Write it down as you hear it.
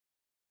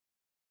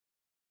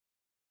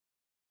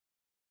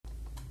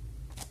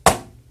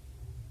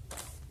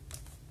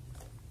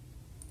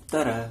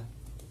Tara,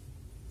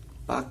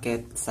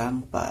 paket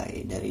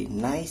sampai dari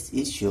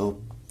NiceEshop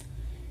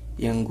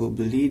yang gue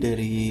beli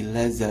dari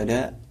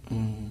LAZADA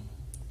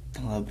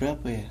tanggal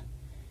berapa ya?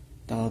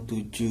 Tanggal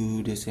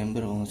 7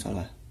 Desember kalau nggak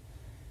salah.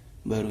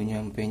 Baru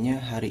nyampenya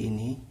hari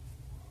ini.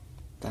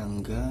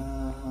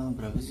 Tanggal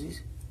berapa sih?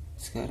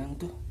 Sekarang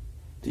tuh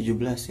 17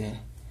 ya.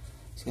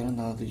 Sekarang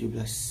tanggal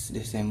 17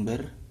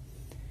 Desember.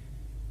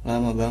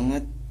 Lama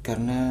banget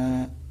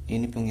karena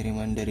ini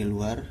pengiriman dari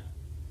luar.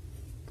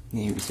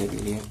 Nih bisa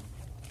dilihat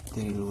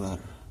dari luar.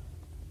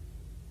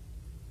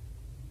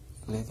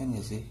 Kelihatan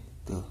gak sih?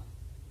 Tuh,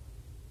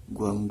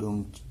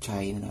 Guangdong,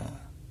 China.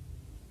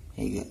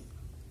 Ya gak?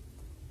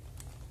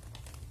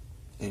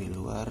 Dari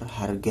luar.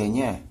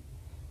 Harganya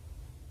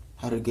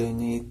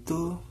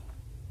itu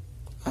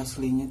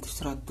aslinya tuh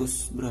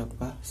 100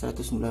 berapa?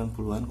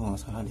 190-an kalau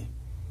gak salah deh.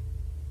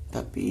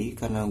 Tapi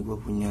karena gue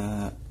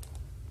punya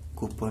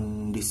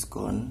kupon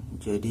diskon,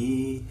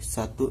 jadi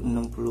 164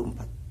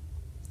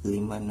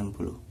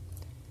 560.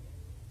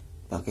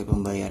 Pakai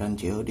pembayaran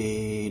COD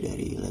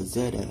dari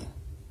LAZADA.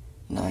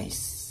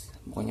 Nice.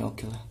 Pokoknya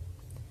oke lah.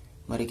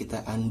 Mari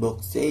kita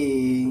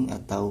unboxing,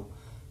 atau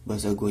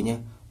bahasa gonya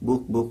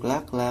buk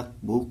lak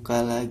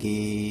buka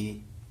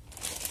lagi.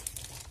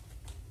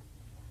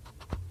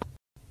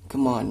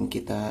 Come on,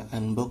 kita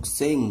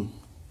unboxing.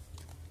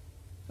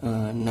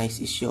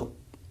 NiceEshop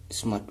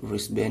Smart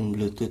Wristband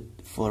Bluetooth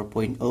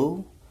 4.0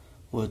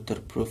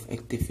 Waterproof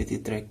Activity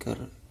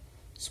Tracker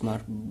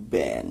Smart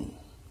Band.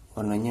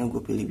 Warnanya gue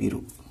pilih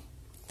biru.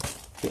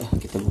 Ya,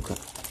 kita buka.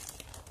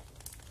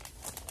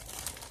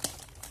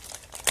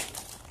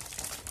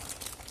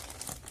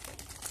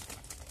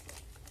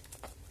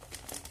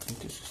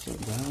 Itu susah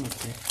banget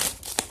ya.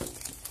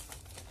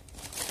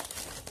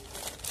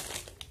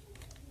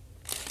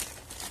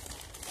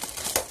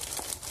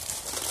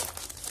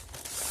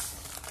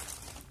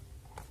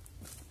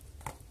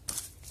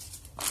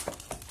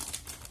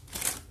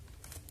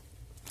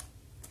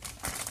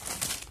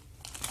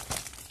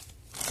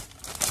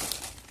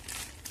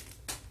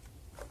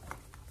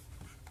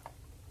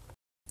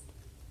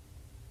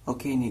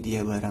 Oke, ini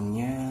dia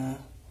barangnya.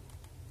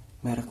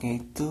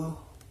 Mereknya itu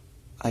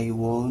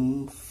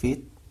iWOWN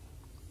Fit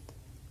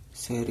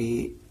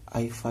seri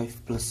i5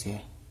 Plus ya.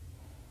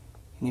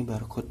 Ini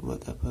barcode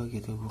buat apa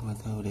gitu, gue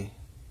nggak tahu deh.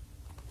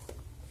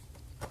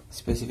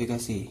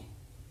 Spesifikasi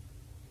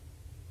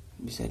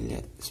bisa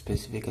dilihat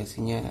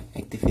spesifikasinya: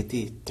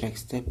 activity,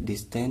 track step,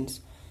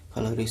 distance,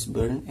 calories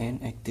burn, and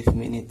active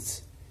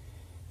minutes.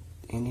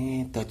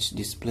 Ini touch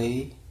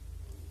display,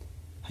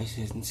 high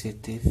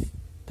sensitive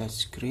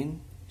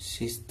touchscreen,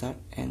 see start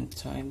and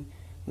time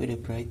with a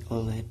bright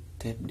OLED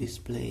tab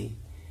display,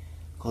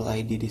 call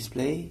ID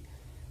display,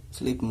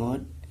 sleep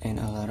mode and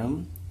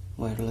alarm,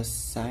 wireless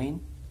sign,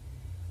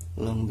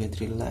 long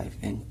battery life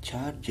and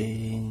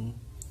charging.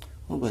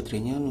 Oh,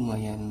 baterainya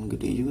lumayan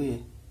gede juga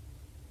ya.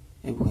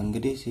 Bukan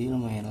gede sih,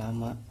 lumayan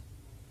lama.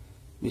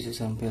 Bisa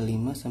sampai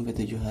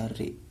 5-7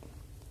 hari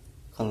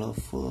kalau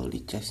full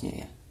di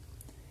charge-nya ya.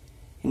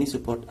 Ini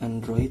support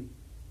Android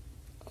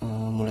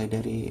mulai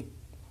dari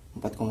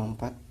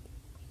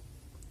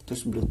 4,4,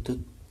 terus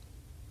Bluetooth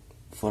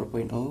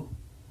 4.0,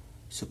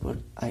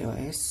 support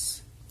iOS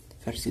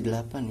versi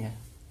 8 ya.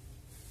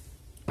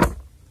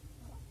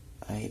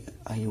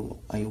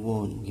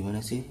 iWOWN,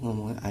 gimana sih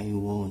ngomongnya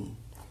iWOWN?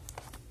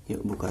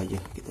 Yuk buka aja,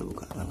 kita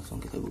buka.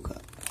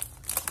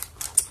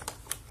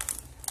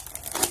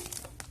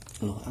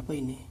 Loh, apa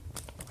ini?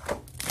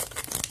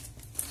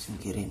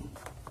 Singkirin.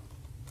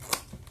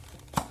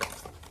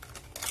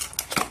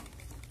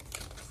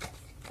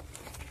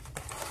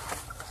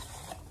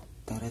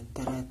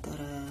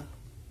 Tara.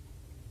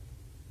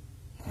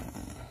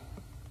 Nah,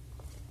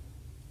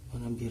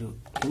 warna biru.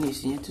 Ini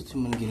isinya tuh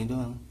cuman gini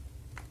doang.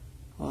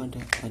 Oh,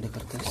 ada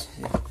kertas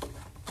ya.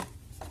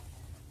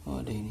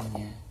 Oh, ada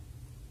ininya.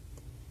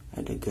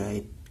 Ada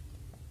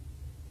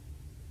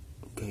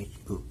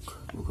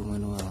buku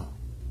manual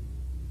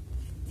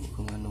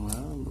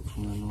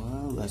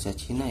bahasa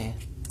Cina ya.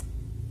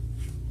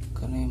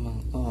 Karena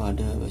emang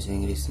ada bahasa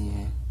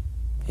Inggrisnya.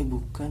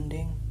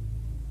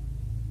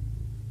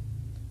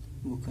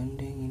 Bukan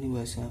deng, ini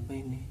bahasa apa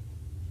ini?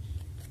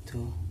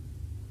 Tuh,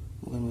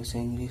 bukan bahasa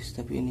Inggris,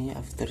 tapi ininya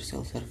after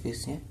sale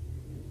service-nya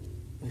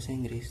bahasa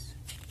Inggris.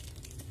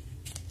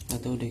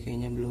 Nggak tahu deh,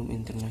 kayaknya belum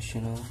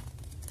internasional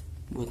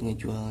buat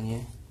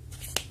ngejualnya.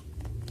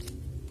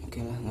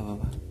 Oke lah, nggak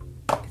apa-apa,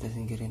 kita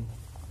singkirin.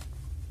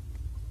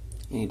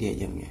 Ini dia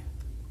jamnya.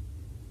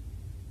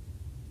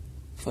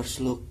 First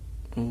look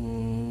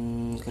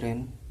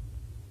keren.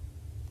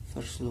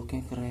 First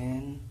looknya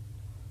keren.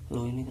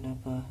 Loh, ini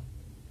kenapa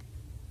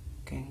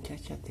kayak yang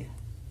cacat ya?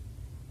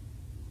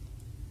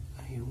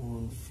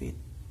 iWOWN Fit,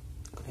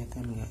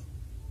 kelihatan nggak?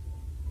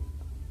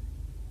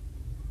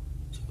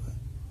 Coba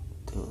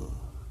tuh,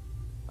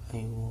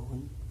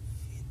 iWOWN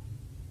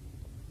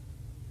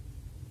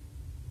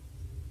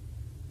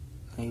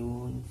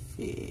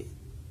Fit.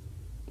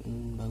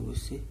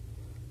 Bagus sih.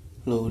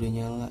 Loh, udah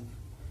nyala.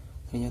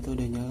 Ternyata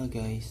udah nyala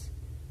guys.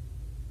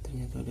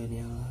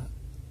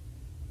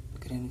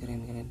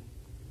 Keren.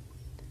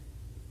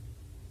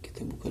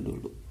 Kita buka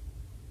dulu.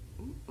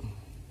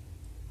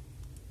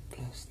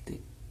 Plastik.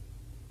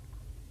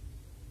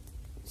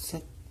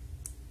 Set.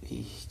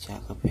 Ih,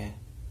 cakep ya.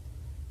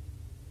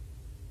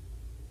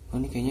 Oh,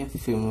 ini kayaknya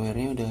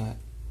firmware-nya udah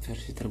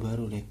versi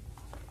terbaru deh.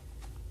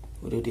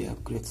 Udah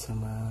di-upgrade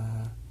sama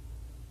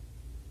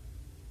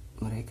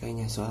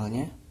merekanya,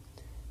 soalnya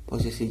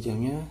posisi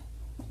jamnya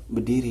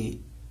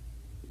berdiri,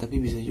 tapi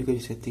bisa juga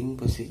disetting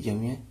posisi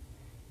jamnya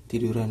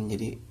tiduran,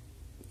 jadi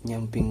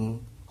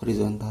nyamping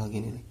horizontal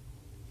gini nih.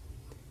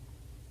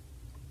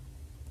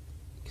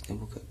 Kita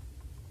buka.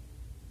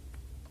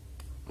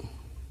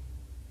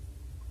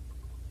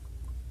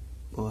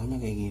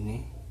 Bawahnya kayak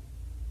gini.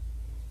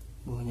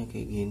 Gue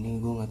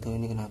nggak tahu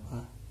ini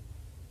kenapa.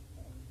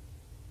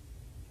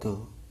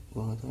 Tuh, gue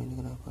nggak tahu ini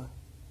kenapa.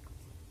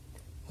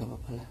 Nggak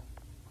apa-apa lah.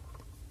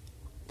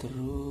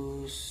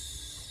 Terus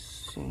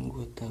yang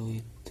gue tahu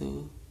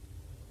itu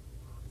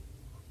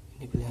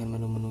ini pilihan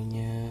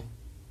menu-menunya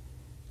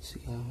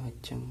segala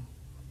macam.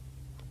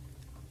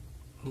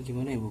 Ini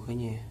gimana ya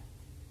bukanya ya?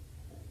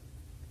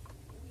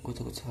 Gue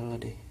takut salah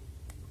deh.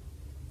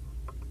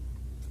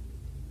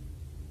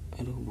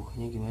 Aduh,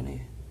 bukanya gimana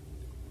ya?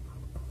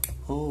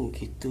 Oh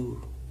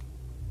gitu.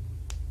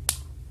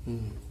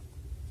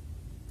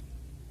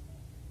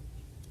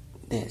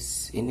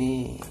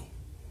 Ini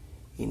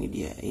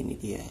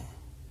dia.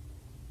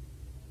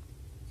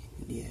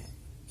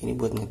 Ini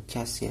buat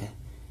ngecas ya.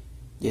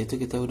 Jadi itu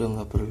kita udah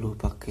nggak perlu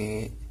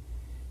pakai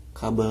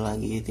kabel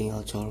lagi,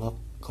 tinggal colok.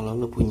 Kalau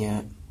lu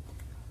punya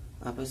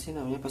apa sih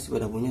namanya, pasti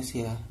pada punya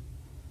sih ya,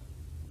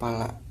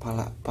 pala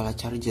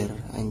charger,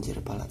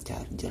 pala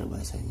charger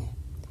bahasanya.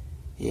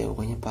 Ya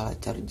pokoknya pala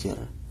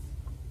charger.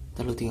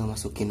 Lalu tinggal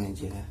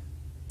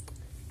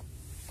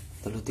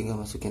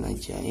masukin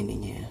aja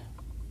ininya,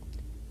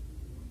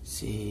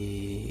 si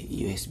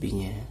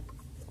USB-nya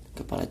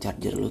ke pala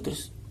charger lu,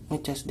 terus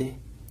ngecas deh,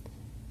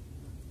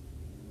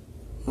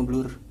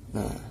 ngeblur.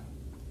 Nah,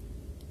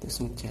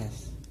 terus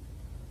ngecas.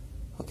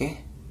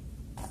 Oke.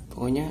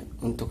 Pokoknya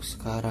untuk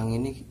sekarang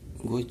ini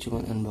gue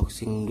cuma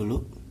unboxing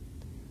dulu.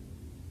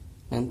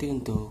 Nanti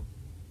untuk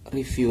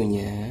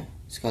reviewnya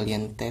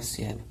sekalian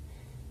tes ya,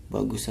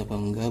 bagus apa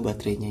enggak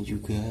baterainya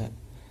juga.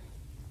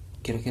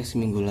 Kira-kira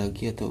seminggu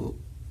lagi atau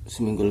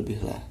seminggu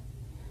lebih lah,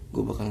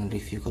 gue bakalan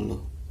review ke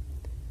lo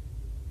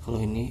kalau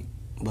ini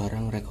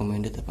barang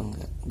recommended apa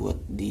enggak buat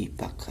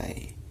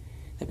dipakai.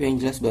 Tapi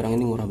yang jelas barang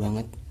ini murah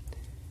banget.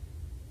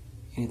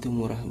 Ini tuh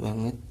murah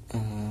banget.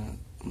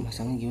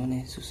 Masangnya gimana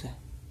ya, susah.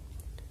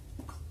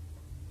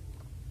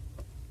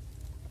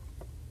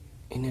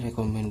 Ini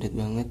recommended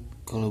banget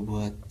kalau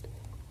buat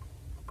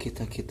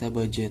kita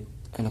budget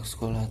anak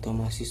sekolah atau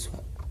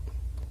mahasiswa.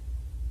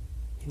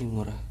 Ini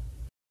murah.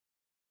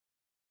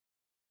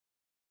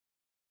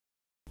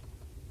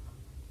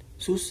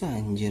 Susah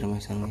anjir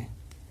masangnya.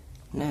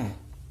 Nah.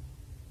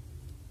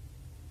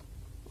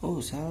 Oh,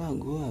 salah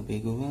gua,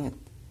 bego banget.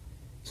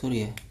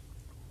 Sorry ya.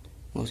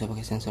 Nggak usah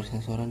pakai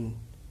sensor-sensoran.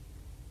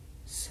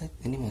 Set,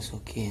 ini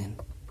masukin.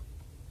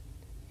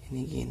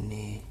 Ini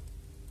gini.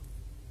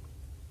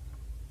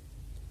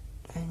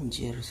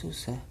 Anjir,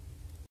 susah.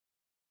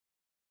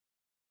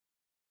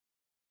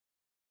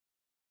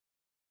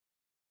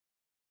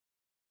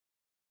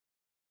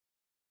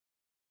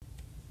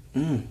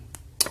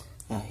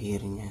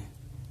 Akhirnya.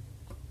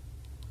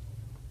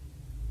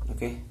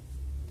 Oke.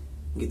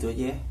 Gitu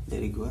aja ya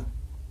dari gua.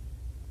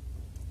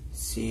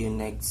 See you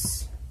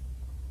next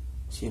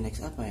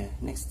apa ya?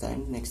 Next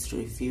time, next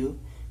review,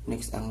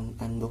 next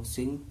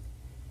unboxing.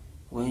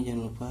 Pokoknya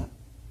jangan lupa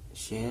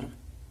share,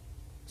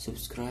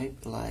 subscribe,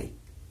 like,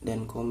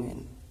 dan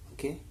komen.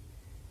 Oke?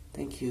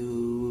 Thank you.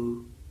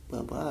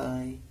 Bye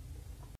bye.